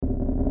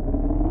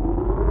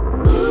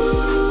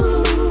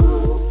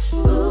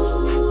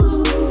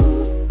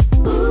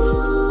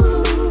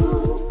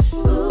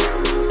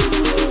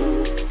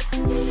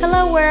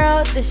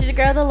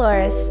your girl,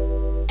 Dolores.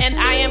 And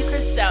I am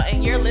Christelle,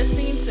 and you're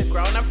listening to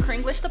Grown Up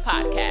Kringlish, the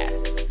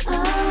podcast.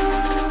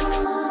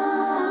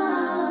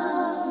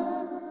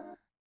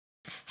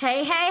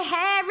 Hey,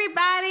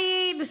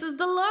 everybody. This is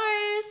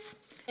Dolores.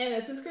 And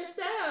this is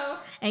Christelle.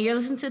 And you're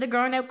listening to the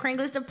Grown Up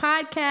Kringlish, the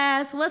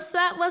podcast. What's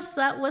up?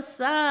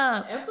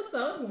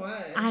 Episode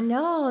 1. I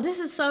know. This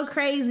is so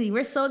crazy.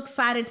 We're so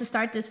excited to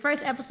start this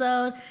first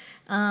episode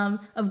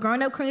of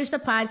Grown Up Kringlish, the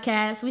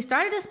podcast. We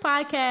started this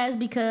podcast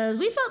because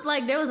we felt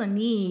like there was a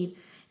need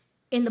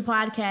in the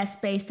podcast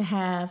space to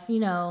have,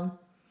 a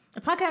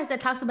podcast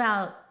that talks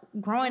about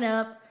growing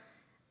up,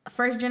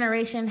 first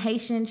generation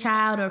Haitian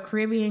child or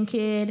Caribbean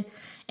kid,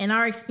 and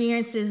our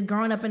experiences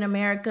growing up in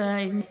America.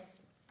 And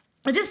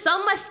just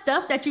so much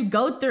stuff that you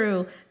go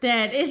through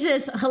that it's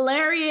just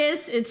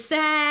hilarious. It's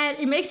sad.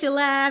 It makes you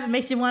laugh. It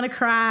makes you want to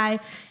cry.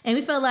 And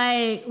we feel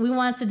like we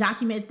want to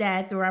document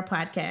that through our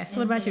podcast.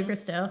 What about you,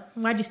 Christelle?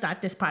 Why'd you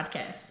start this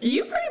podcast?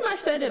 You pretty much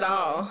said it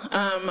all.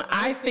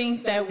 I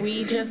think that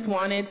we just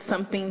wanted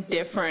something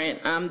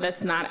different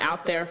that's not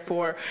out there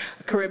for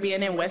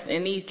Caribbean and West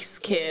Indies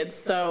kids.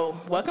 So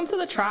welcome to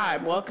the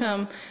tribe.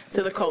 Welcome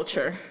to the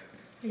culture.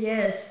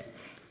 Yes.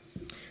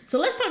 So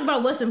let's talk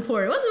about what's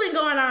important. What's been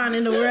going on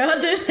in the world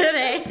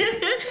today?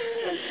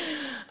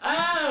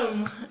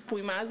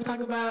 We might as well talk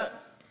about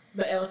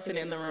the elephant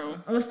in the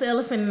room. What's the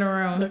elephant in the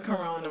room? The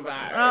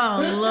coronavirus.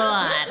 Oh,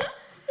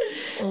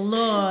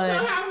 Lord.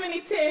 So how many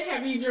tea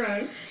have you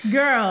drunk?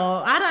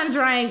 Girl, I done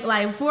drank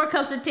like 4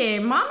 cups of tea.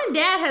 Mom and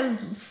Dad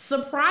has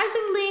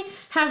surprisingly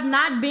have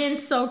not been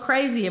so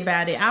crazy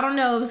about it. I don't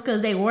know if it's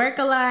because they work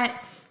a lot.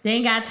 They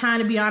ain't got time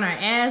to be on our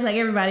ass like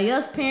everybody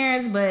else's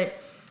parents, but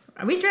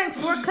we drank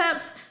 4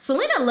 cups.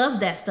 Selena loves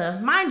that stuff.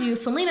 Mind you,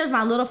 Selena's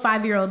my little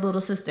 5-year-old little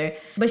sister.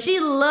 But she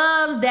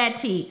loves that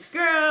tea.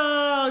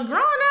 Girl, growing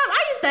up,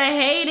 I used to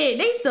hate it.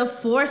 They used to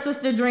force us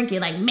to drink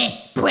it. Like,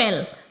 me,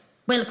 well,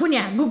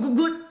 kunya,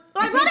 good.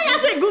 Like, why do y'all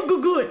say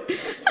good?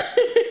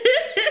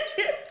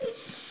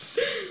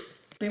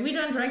 Then we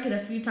done drank it a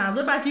few times.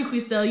 What about you,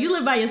 Christelle? You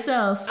live by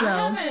yourself,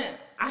 so.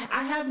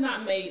 I have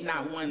not made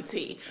not one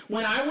tea.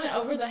 When I went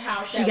over the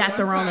house, she got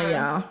the Rona,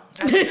 y'all.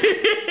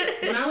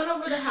 When I went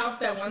over the house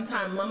that one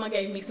time, Mama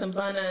gave me some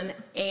bun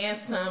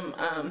and some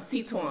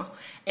citron,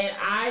 and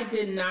I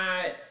did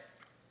not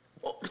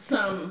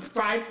some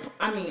fried.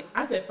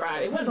 I said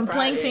fried. It wasn't some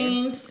fried.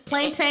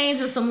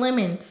 plantains, and some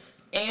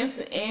lemons,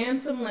 and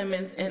some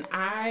lemons, and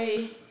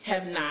I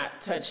have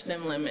not touched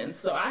them lemons,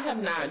 so I have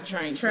not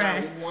drank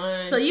trash. Not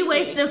one. So you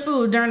wasted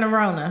food during the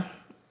Rona.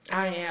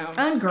 I am.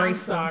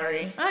 Ungrateful. I'm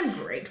sorry.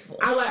 Ungrateful.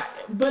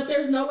 But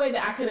there's no way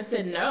that I could have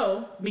said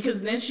no,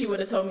 because then she would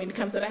have told me to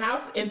come to the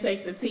house and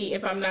take the tea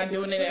if I'm not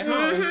doing it at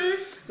home.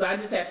 So I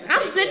just have to.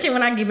 I'm snitching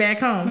when I get back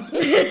home.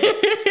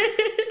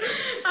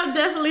 I'm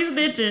definitely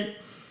snitching.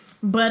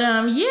 But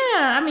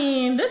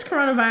this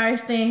coronavirus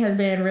thing has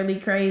been really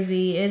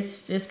crazy.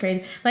 It's just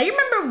crazy. Like, you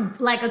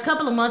remember, like a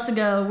couple of months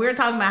ago, we were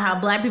talking about how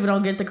black people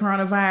don't get the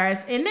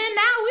coronavirus, and then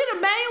now we're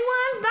the main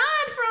ones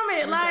dying from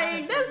it.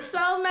 Like, that's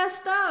so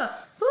messed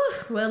up. Whew.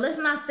 Well, let's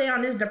not stay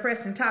on this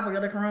depressing topic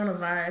of the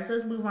coronavirus.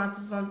 Let's move on to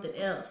something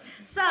else.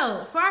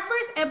 So, for our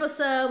first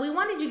episode, we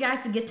wanted you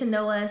guys to get to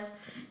know us,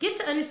 get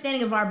to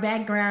understanding of our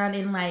background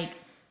and, like,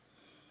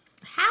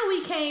 how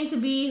we came to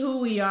be who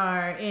we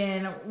are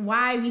and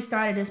why we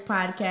started this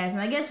podcast.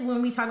 And I guess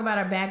when we talk about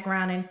our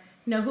background and,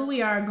 who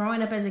we are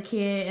growing up as a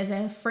kid, as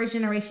a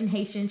first-generation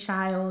Haitian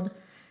child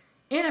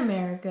in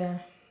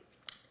America,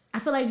 I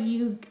feel like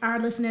our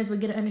listeners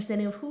would get an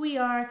understanding of who we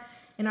are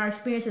and our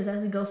experiences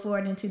as we go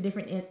forward into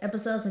different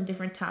episodes and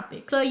different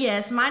topics. So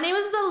yes, my name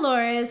is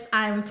Dolores.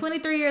 I'm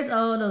 23 years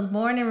old. I was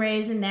born and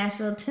raised in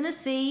Nashville,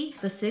 Tennessee,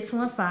 the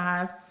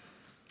 615.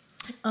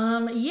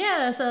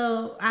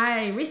 So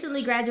I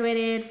recently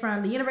graduated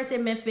from the University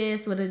of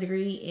Memphis with a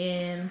degree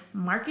in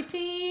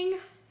marketing,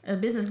 a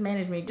business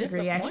management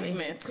degree, actually.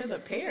 Disappointment to the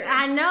parents.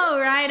 I know,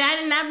 right? I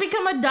did not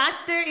become a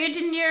doctor,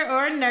 engineer,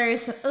 or a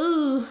nurse.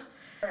 Ooh.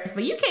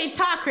 But you can't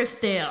talk,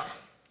 Christelle.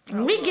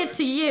 When we get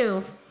to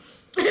you,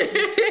 you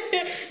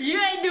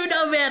ain't do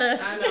no better.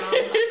 I know.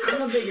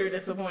 I'm a bigger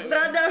disappointment.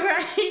 No,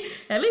 right?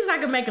 At least I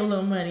can make a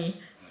little money.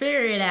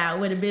 Figure it out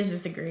with a business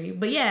degree.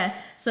 But yeah,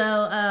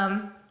 so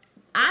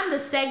I'm the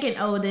second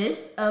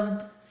oldest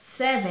of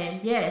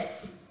 7.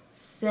 Yes,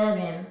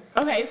 7.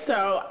 Okay,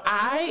 so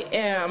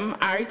I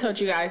already told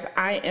you guys,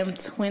 I am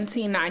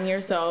 29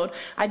 years old.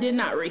 I did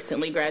not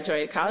recently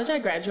graduate college. I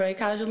graduated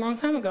college a long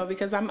time ago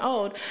because I'm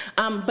old.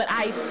 But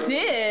I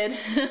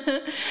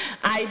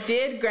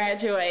did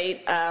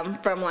graduate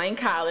from Lane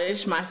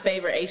College, my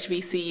favorite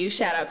HBCU.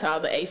 Shout out to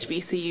all the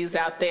HBCUs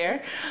out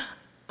there.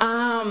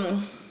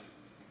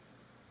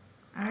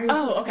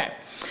 Okay.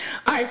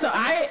 All right, so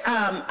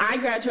I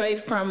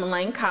graduated from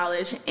Lane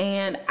College,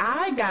 and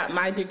I got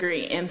my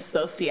degree in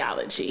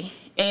sociology.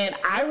 And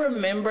I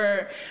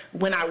remember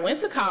when I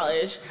went to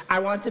college, I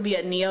wanted to be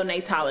a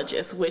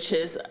neonatologist, which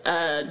is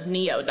a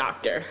neo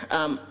doctor,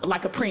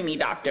 like a preemie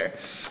doctor.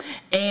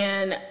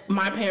 And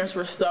my parents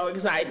were so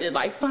excited,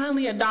 like,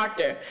 finally a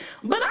doctor.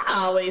 But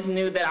I always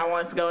knew that I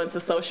wanted to go into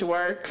social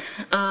work.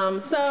 So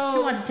she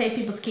wanted to take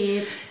people's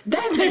kids.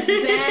 That's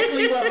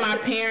exactly what my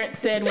parents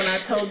said when I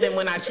told them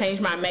when I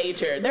changed my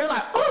major. They're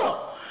like,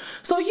 oh,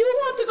 so you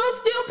want to go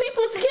steal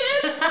people's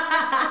kids?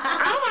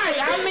 I'm like,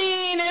 I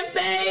mean, if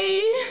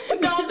they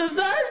don't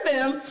deserve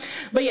them.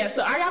 But yeah,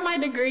 so I got my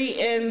degree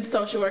in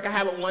social work. I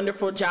have a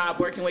wonderful job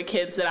working with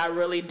kids that I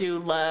really do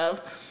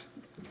love.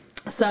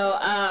 So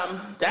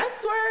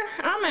that's where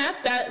I'm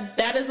at.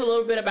 That is a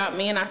little bit about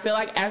me, and I feel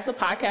like as the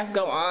podcast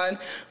go on,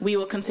 we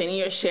will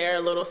continue to share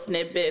little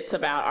snippets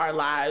about our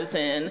lives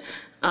and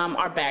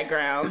our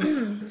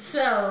backgrounds.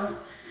 So,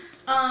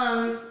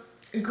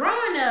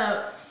 growing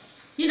up,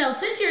 you know,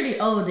 since you're the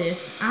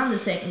oldest, I'm the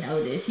second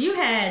oldest, you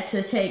had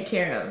to take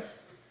care of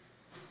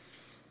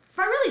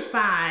for really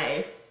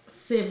 5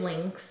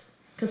 siblings,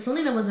 because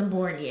Selena wasn't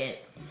born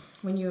yet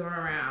when you were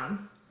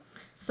around.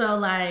 So,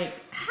 like,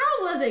 how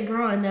was it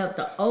growing up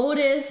the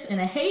oldest in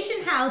a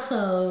Haitian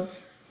household?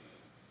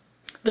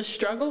 The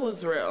struggle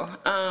was real.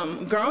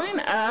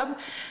 Growing up,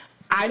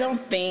 I don't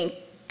think,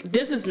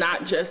 this is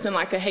not just in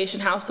like a Haitian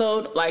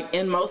household, like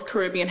in most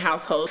Caribbean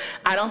households,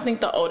 I don't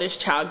think the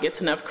oldest child gets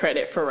enough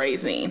credit for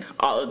raising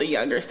all of the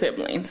younger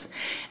siblings.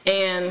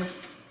 And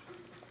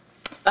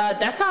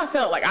that's how I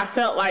felt. Like, I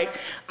felt like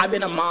I've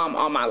been a mom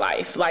all my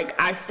life. Like,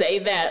 I say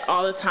that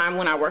all the time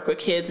when I work with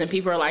kids, and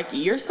people are like,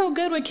 you're so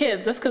good with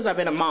kids. That's because I've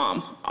been a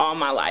mom all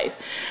my life.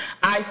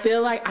 I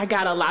feel like I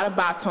got a lot of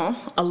baton,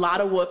 a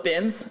lot of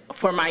whoopings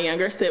for my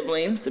younger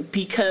siblings,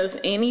 because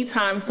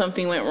anytime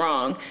something went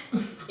wrong,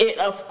 it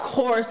of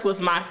course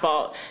was my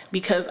fault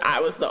because I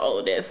was the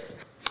oldest.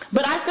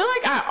 But I feel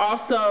like I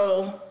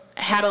also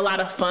had a lot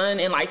of fun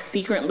and like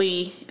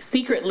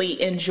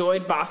secretly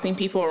enjoyed bossing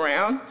people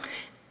around.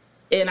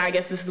 And I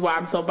guess this is why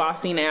I'm so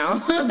bossy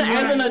now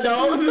as an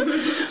adult.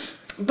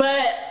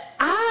 But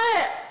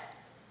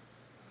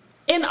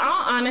in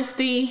all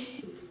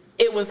honesty,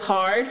 it was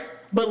hard.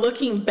 But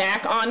looking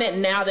back on it,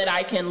 now that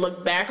I can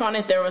look back on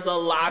it, there was a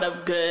lot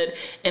of good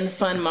and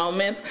fun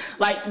moments.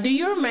 Like, do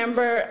you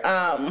remember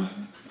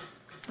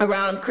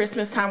around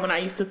Christmas time when I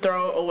used to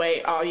throw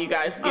away all you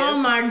guys' gifts?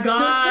 Oh my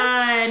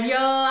God, yo,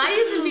 I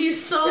used to be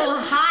so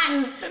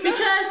hot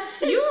because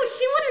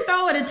she wouldn't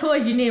throw away the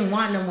toys you didn't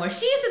want no more.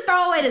 She used to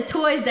throw away the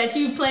toys that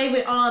you played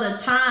with all the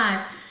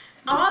time.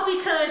 All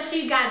because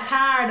she got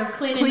tired of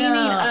cleaning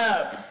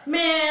up.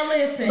 Man,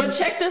 listen. But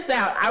check this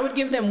out. I would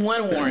give them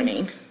one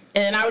warning,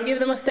 and I would give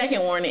them a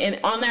second warning, and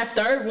on that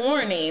third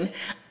warning,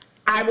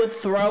 I would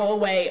throw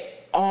away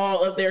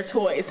all of their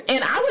toys.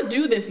 And I would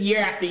do this year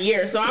after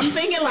year. So I'm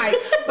thinking, like,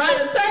 by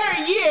the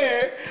third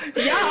year,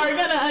 y'all are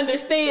going to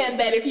understand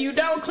that if you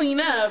don't clean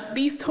up,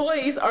 these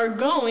toys are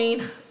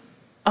going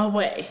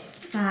away.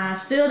 I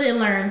still didn't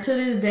learn to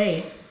this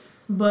day.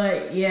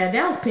 But yeah,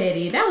 that was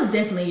petty. That was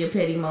definitely a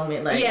petty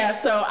moment. Like, yeah,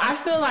 so I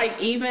feel like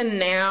even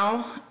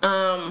now,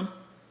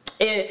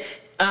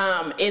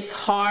 it's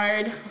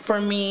hard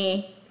for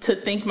me to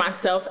think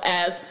myself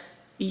as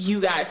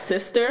you guys'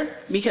 sister,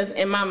 because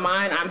in my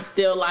mind I'm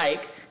still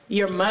like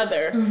your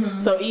mother. Mm-hmm.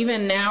 So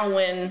even now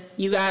when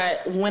you guys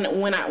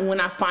when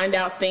I find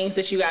out things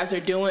that you guys are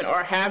doing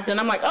or have done,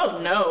 I'm like, oh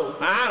no,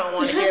 I don't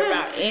want to hear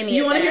about any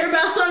you of that. You want to hear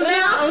about something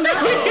now? Oh no.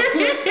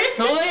 I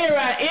don't want to hear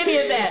about any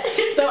of that.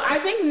 So I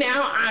think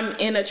now I'm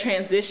in a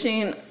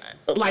transition,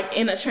 like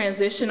in a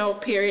transitional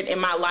period in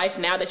my life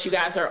now that you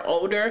guys are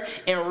older,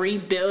 and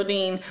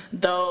rebuilding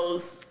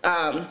those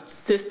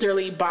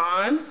sisterly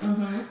bonds.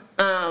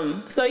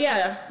 Mm-hmm. So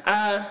yeah,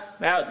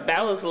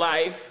 that was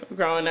life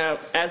growing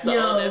up as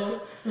the oldest.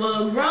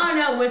 Well, growing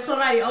up with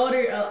somebody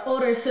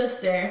older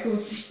sister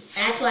who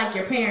acts like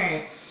your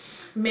parent.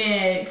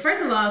 Man,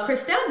 first of all,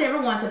 Christelle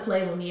never wanted to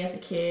play with me as a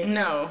kid.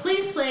 No.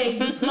 Please play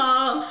the world's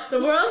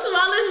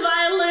smallest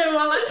violin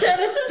while I tell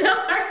the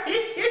story.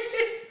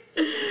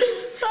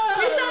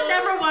 Christelle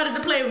never wanted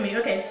to play with me.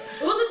 Okay,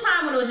 it was a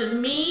time when it was just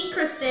me,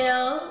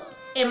 Christelle,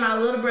 and my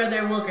little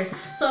brother Wilkerson.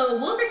 So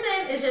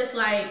Wilkerson is just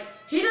like,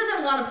 he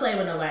doesn't want to play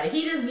with nobody.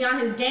 He just be on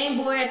his Game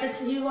Boy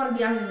he want to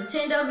be on his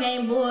Nintendo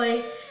Game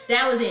Boy.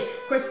 That was it.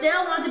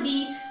 Christelle wanted to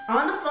be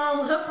on the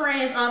phone with her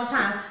friends all the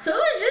time. So it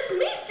was just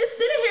me just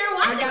sitting here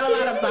watching TV. I got a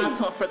lot of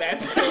baton for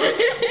that.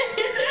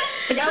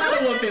 I got a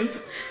lot of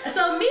whoopings.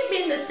 So me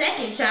being the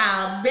second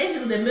child,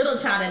 basically the middle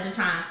child at the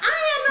time, I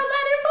had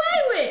nobody to play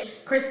with.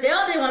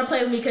 Christelle didn't want to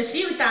play with me because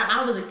she thought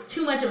I was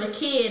too much of a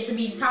kid to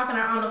be talking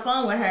on the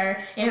phone with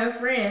her and her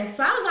friends.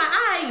 So I was like,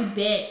 all right,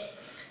 bet.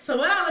 So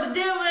what I would have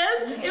did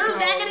was, it was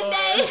back in the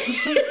day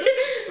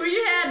where you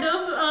had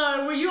those,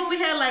 where you only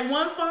had like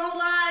one phone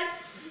line.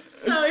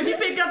 So if you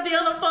pick up the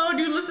other phone,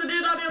 you listen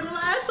in on the other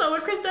line. So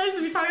when Christelle used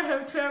to be talking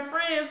to her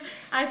friends,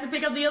 I used to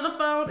pick up the other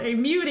phone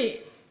and mute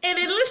it. And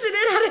then listen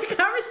in on the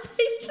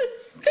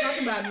conversations.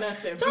 Talking about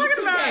nothing.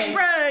 Talking about,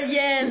 bruh,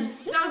 yes.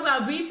 Talking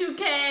about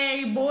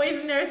B2K, boys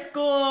in their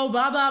school,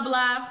 blah, blah,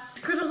 blah.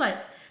 Chris was like,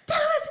 get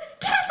off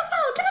the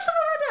phone.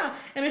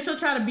 and then she'll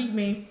try to beat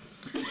me.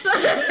 So,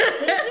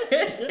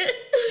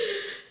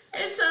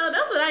 and so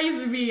that's what I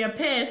used to be, a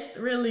pest,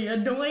 really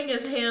annoying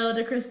as hell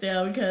to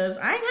Christelle because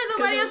I ain't got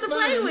nobody else to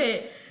play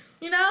with,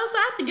 so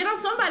I have to get on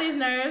somebody's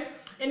nerves.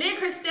 And then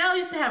Christelle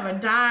used to have a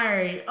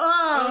diary.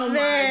 Oh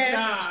man, my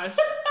gosh!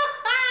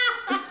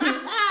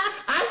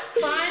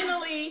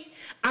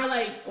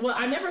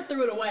 I never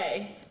threw it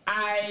away.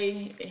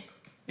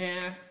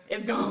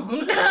 It's gone.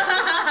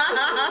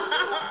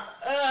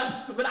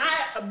 But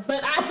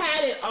I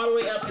had it all the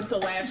way up until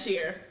last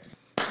year.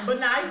 But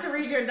now I used to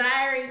read your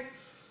diary,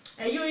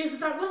 and you used to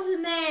talk. What's his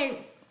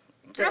name?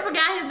 I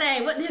forgot his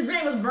name. His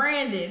name was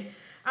Brandon.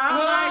 Oh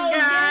my God!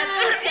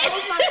 Yes. That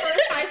was my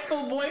first high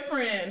school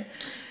boyfriend.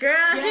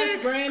 Girl,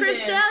 Brandon.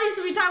 Christelle used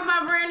to be talking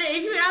about Brandon.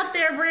 If you out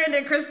there,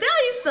 Brandon,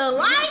 Christelle used to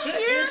like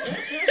you.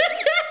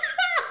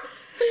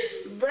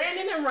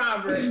 Brandon and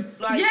Robert.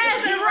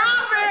 Yes, and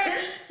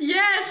Robert.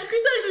 Yes,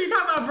 Christelle used to be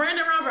talking about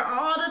Brandon and Robert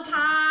all the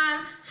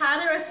time. How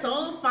they were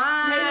so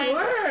fine. They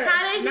were.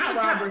 How they used Not to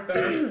Robert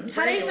though.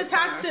 How they used to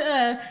talk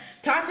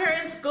to her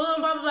in school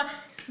and blah blah blah.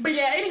 But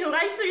yeah, anywho,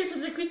 I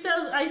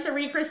used to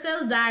read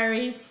Christelle's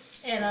diary,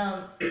 and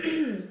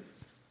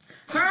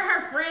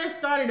her friends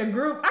started a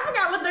group. I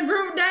forgot what the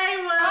group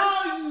name was.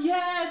 Oh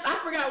yes, I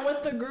forgot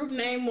what the group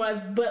name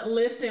was. But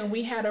listen,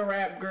 we had a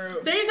rap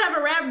group. They used to have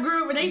a rap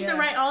group, and they used to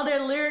write all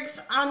their lyrics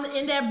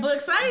in that book.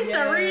 So I used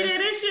to read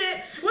it and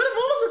shit. What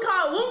was it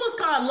called? One was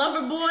called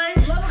Lover Boy.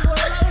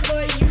 Lover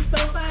boy, you so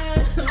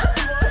fine.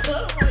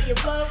 Lover boy, you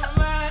blow my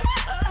mind.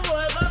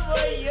 Lover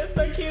boy, you're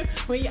so cute.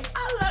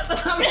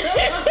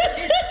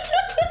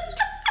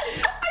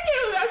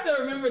 I still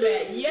remember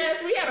that.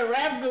 Yes, we had a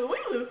rap group.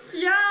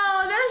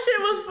 That shit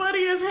was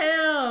funny as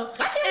hell.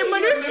 And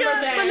Manushka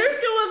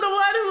was the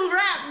one who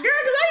rapped. Girl,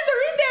 because I used to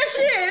read that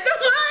shit. The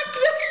fuck?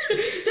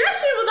 That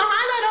shit was the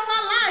highlight of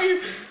my life.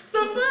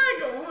 The fuck?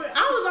 I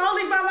was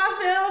only by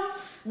myself.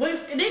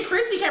 Then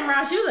Chrissy came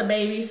around. She was a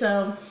baby,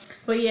 so.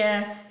 But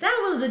yeah, that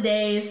was the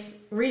days.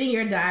 Reading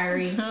your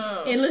diary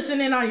and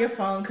listening on your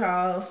phone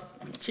calls.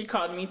 She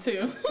called me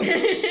too.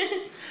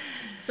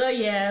 So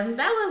yeah,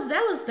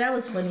 that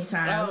was funny times.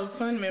 That was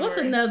fun memory. What's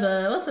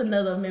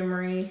another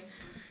memory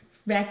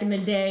back in the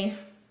day?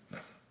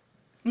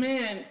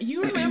 Man,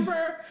 you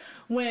remember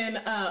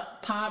when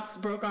Pops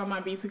broke all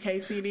my B2K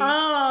CDs?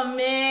 Oh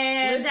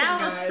man, Listen,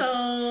 that was guys,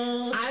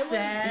 so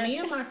sad. Me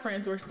and my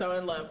friends were so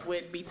in love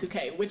with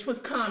B2K, which was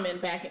common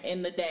back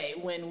in the day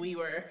when we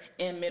were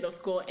in middle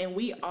school, and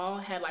we all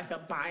had like a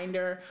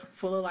binder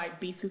full of like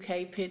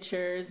B2K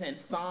pictures and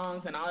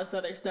songs and all this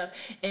other stuff.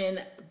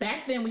 And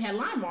back then we had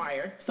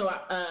LimeWire, so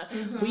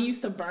we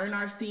used to burn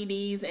our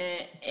CDs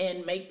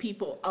and make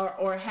people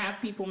or have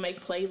people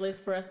make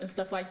playlists for us and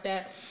stuff like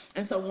that.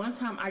 And so one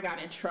time I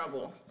got in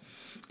trouble.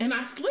 And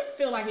I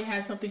feel like it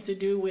had something to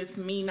do with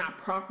me not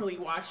properly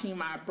watching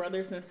my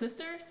brothers and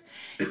sisters.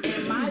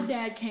 And my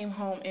dad came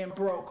home and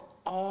broke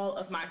all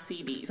of my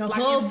CDs,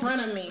 in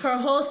front of me. Her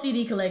whole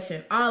CD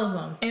collection, all of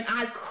them. And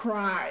I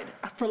cried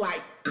for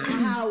like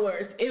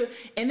hours.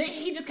 And then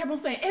he just kept on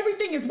saying,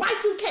 everything is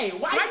Y2K, Y2K,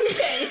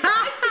 Y2K.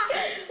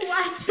 Y2K.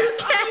 That's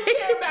all you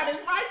care about is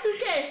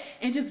Y2K.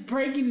 And just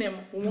breaking them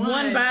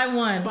one by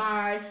one.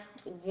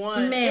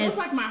 Man. It was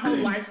like my whole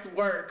life's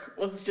work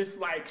was just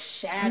like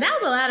shattered. That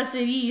was a lot of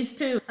CDs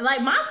too.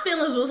 Like my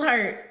feelings was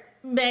hurt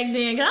back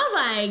then, cause I was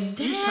like,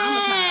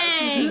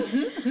 dang.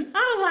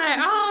 I was like,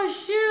 oh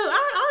shoot,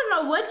 I don't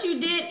know what you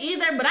did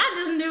either, but I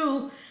just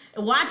knew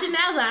watching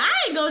that, I was like, I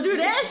ain't gonna do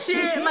that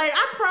shit. Like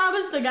I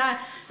promised the guy,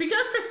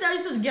 because Christelle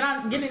used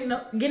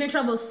to get in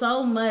trouble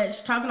so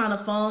much talking on the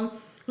phone.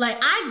 Like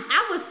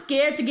I was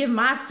scared to give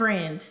my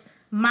friends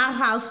my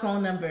house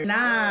phone number.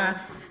 Nah.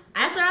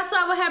 After I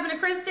saw what happened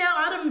to Christelle,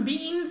 all them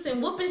beatings and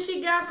whooping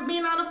she got for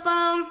being on the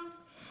phone,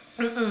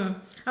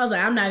 I was like,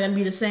 I'm not going to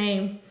be the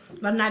same.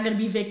 I'm not going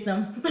to be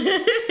victim.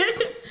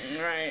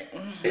 Right.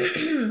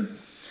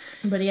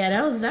 But yeah,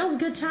 that was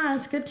good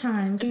times. Good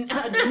times. Now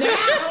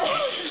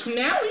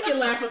we can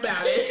laugh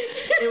about it.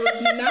 It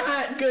was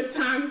not good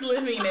times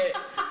living it.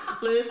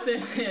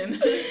 Listen.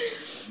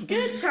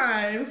 Good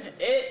times.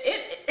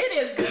 It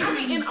is good. I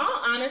mean, in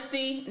all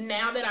honesty,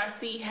 now that I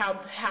see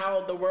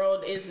how the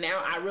world is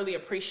now, I really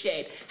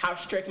appreciate how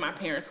strict my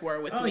parents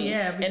were with me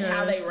and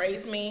how they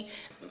raised me.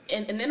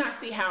 And then I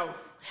see how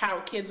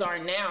kids are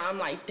now. I'm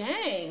like,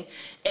 dang.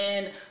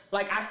 And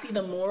like I see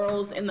the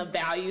morals and the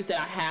values that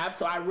I have,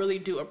 so I really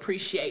do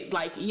appreciate.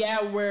 Like,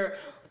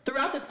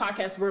 throughout this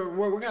podcast,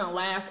 we're gonna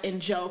laugh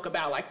and joke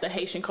about like the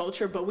Haitian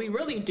culture, but we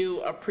really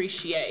do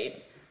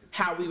appreciate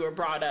how we were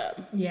brought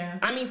up. Yeah.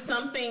 I mean,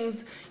 some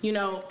things,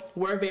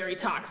 were very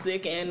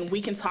toxic, and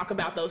we can talk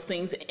about those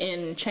things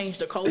and change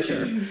the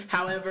culture.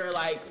 However,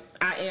 like,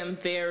 I am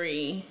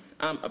very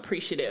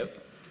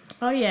appreciative.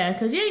 Oh, yeah,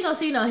 because you ain't gonna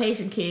see no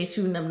Haitian kids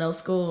shooting up no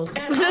schools.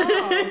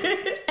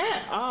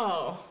 At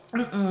all.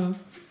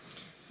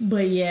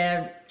 But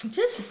yeah,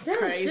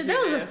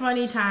 that was a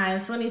funny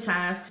times.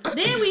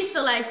 Then we used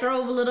to like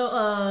throw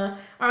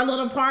our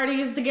little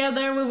parties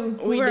together.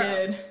 We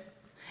did.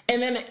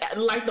 And then,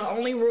 like, the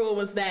only rule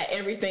was that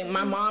everything,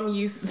 my mom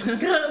used to,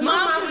 my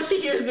mom, when she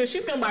hears this,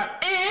 she's gonna be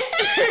like,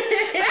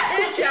 that's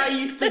what y'all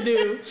used to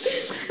do.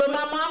 But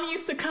my mom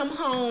used to come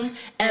home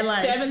at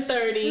like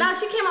 7:30. No,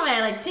 she came home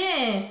at like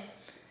 10.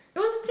 It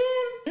was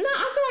 10? No,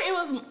 I feel like it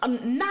was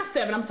not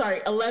 7. I'm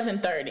sorry,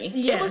 11:30.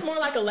 Yeah. It was more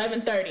like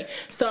 11:30.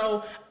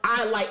 So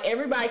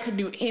everybody could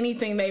do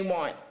anything they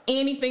want.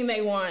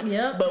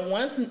 Yep. But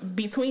once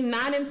between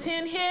 9 and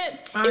 10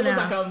 hit, it was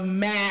like a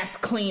mass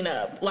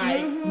cleanup.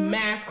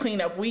 Mass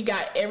cleanup. We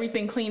got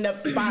everything cleaned up,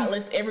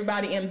 spotless,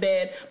 everybody in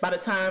bed by the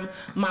time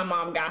my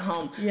mom got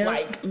home. Yep.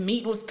 Like,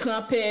 meat was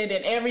tumped and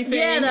everything.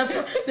 Yeah,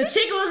 the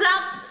chicken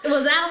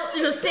was out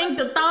in the sink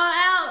to thaw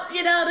out.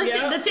 You know, the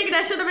chicken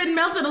that should have been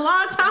melted a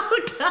long time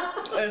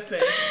ago. Listen,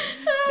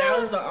 that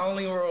was the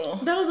only rule.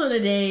 Those were the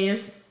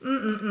days.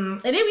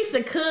 And then we used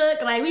to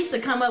cook. Like, we used to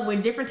come up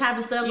with different types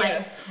of stuff.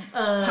 Yes.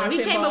 Like,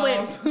 we came up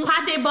with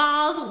pate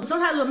balls.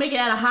 Sometimes we'll make it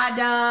out of hot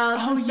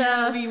dogs and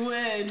stuff. Yeah, we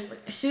would.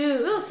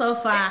 Shoot, it was so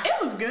fun. It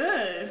was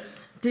good.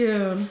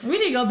 Dude, we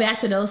need to go back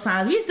to those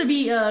times. We used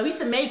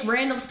to make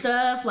random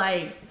stuff,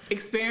 like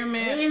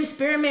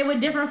experiment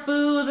with different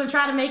foods and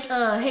try to make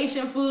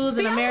Haitian foods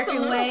in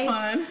American ways.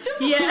 Fun.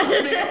 Just a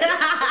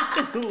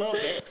little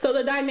bit. So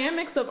the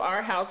dynamics of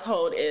our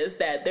household is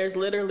that there's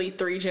literally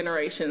 3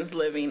 generations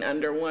living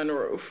under one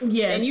roof.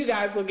 Yes. And you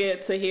guys will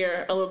get to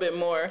hear a little bit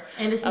more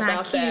it's about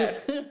not cute.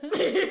 that.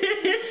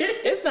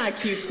 It's not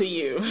cute to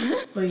you.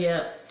 But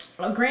yeah.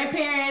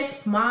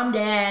 Grandparents, mom,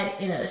 dad,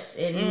 and us.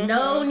 And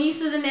no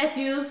nieces and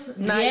nephews.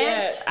 Not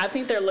yet. I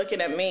think they're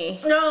looking at me.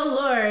 Oh,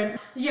 Lord.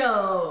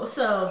 Yo,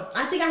 so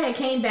I think I had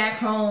came back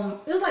home.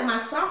 It was like my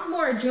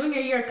sophomore or junior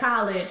year of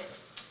college,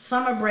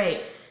 summer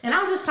break. And I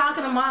was just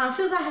talking to mom.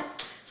 She was like,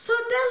 so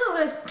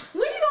Delois,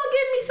 when you gonna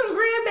give me some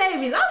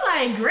grandbabies? I was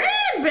like,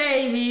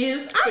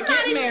 grandbabies?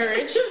 Forget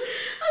marriage.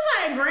 I was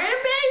like,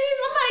 grandbabies?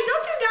 I'm like,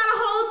 don't you got a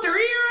whole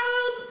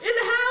 3-year-old in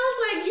the house?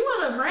 Like, you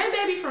want a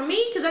grandbaby from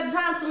me? Because at the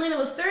time, Selena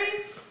was 3. I'm like,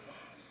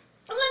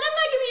 I'm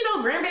not giving you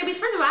no grandbabies.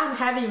 First of all, I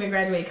haven't even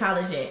graduated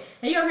college yet.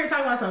 And you over here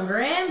talking about some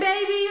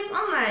grandbabies?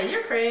 I'm like,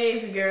 you're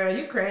crazy, girl.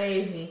 You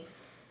crazy.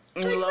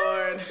 Like,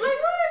 Lord. Like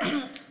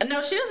what?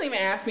 No, she doesn't even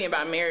ask me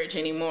about marriage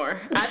anymore.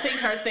 I think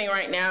her thing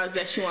right now is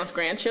that she wants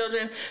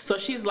grandchildren. So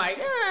she's like,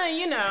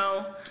 you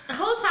know. The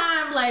whole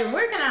time, like,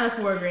 where can I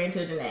afford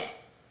grandchildren at?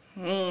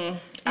 In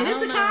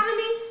this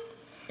economy?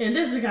 In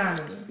this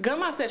economy.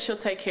 Grandma said she'll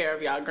take care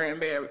of y'all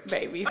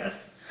grandbabies.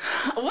 Yes.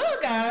 Well,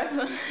 guys,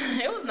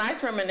 it was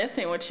nice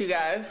reminiscing with you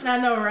guys. I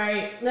know,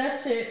 right? That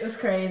shit was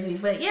crazy.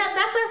 But yeah,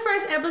 that's our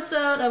first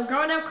episode of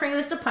Growing Up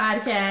Cringlish, the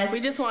podcast. We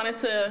just wanted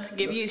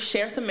to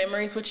share some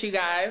memories with you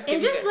guys. And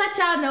just let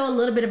y'all know a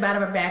little bit about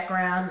our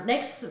background.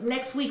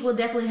 Next week, we'll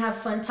definitely have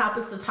fun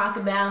topics to talk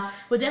about.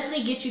 We'll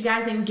definitely get you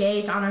guys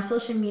engaged on our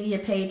social media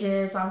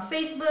pages on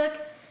Facebook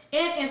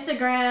and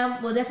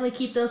Instagram. We'll definitely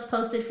keep those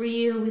posted for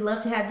you. We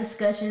love to have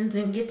discussions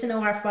and get to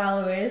know our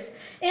followers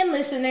and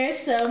listeners.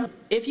 So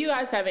if you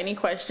guys have any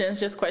questions,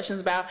 just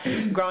questions about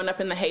growing up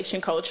in the Haitian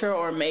culture,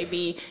 or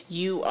maybe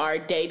you are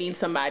dating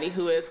somebody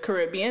who is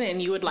Caribbean and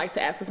you would like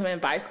to ask us some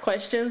advice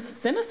questions,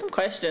 send us some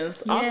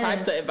questions, all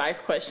types of advice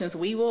questions.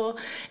 We will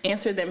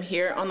answer them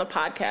here on the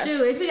podcast.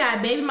 Shoot, if you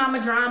got baby mama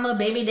drama,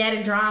 baby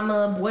daddy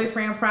drama,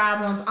 boyfriend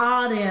problems,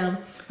 all them,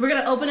 we're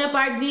going to open up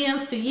our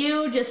DMs to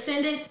you. Just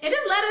send it and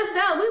just let us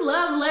know. We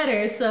love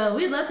letters, so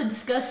we'd love to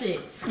discuss it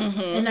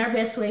in our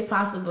best way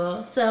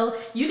possible. So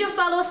you can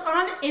follow us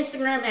on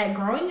Instagram at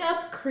Growing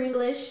Up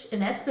Cringlish,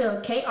 and that's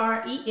spelled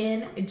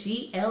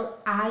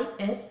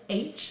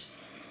KRENGLISH.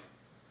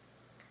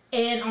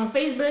 And on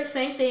Facebook,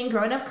 same thing,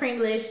 Growing Up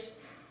Cringlish,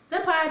 the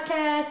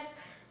podcast,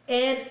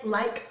 and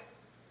like,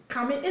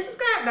 comment, and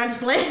subscribe. Not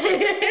just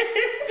playing.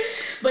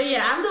 But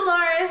yeah, I'm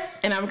Dolores.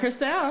 And I'm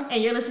Chriselle.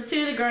 And you're listening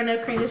to the Growing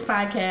Up Cringlish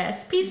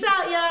podcast. Peace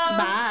out, y'all.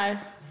 Bye.